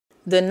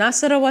The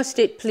Nasarawa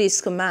State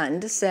Police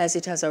Command says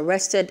it has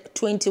arrested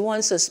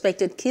 21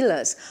 suspected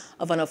killers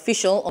of an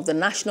official of the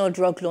National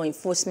Drug Law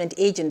Enforcement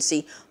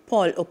Agency,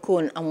 Paul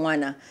Okon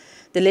Anwana.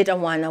 The late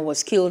Anwana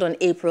was killed on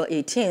April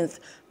 18th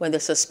when the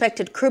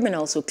suspected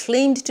criminals who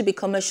claimed to be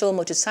commercial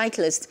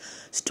motorcyclists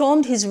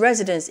stormed his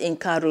residence in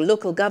Karu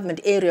local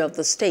government area of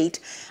the state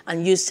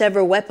and used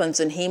several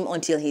weapons on him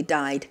until he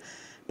died.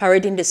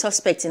 Parading the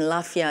suspects in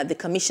Lafia, the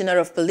Commissioner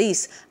of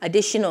Police,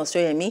 Adeshina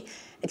Osoyemi,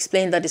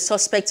 explained that the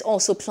suspects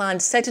also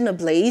planned setting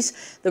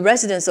ablaze the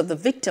residence of the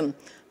victim,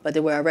 but they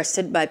were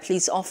arrested by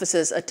police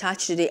officers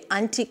attached to the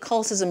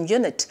anti-cultism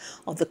unit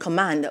of the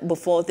command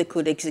before they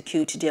could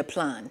execute their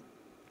plan.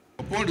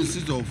 Upon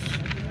receipt of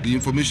the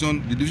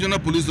information, the Divisional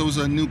Police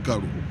Officer New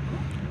Karu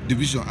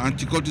Division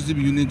Anti-Cultism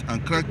Unit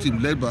and crack team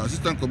led by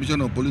Assistant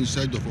Commissioner of Police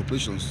in charge of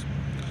operations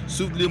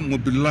swiftly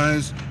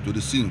mobilized to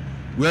the scene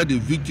where the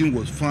victim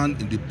was found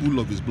in the pool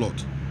of his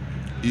blood.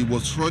 He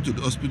was rushed to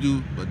the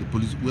hospital by the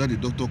police where the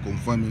doctor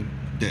confirmed him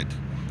dead.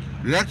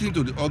 Reacting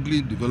to the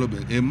ugly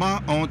development, a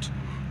manhunt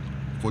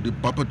for the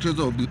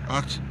perpetrator of the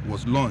act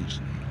was launched.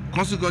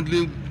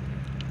 Consequently,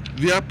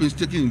 via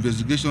painstaking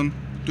investigation,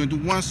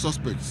 21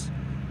 suspects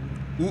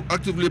who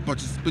actively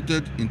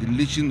participated in the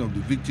lynching of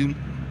the victim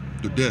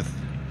to death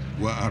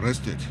were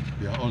arrested.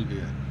 They are all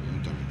here.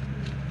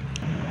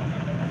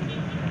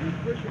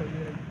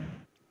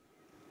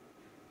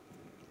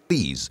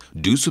 Please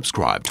do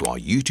subscribe to our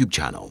YouTube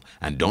channel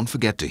and don't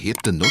forget to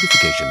hit the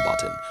notification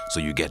button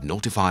so you get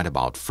notified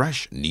about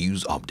fresh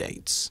news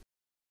updates.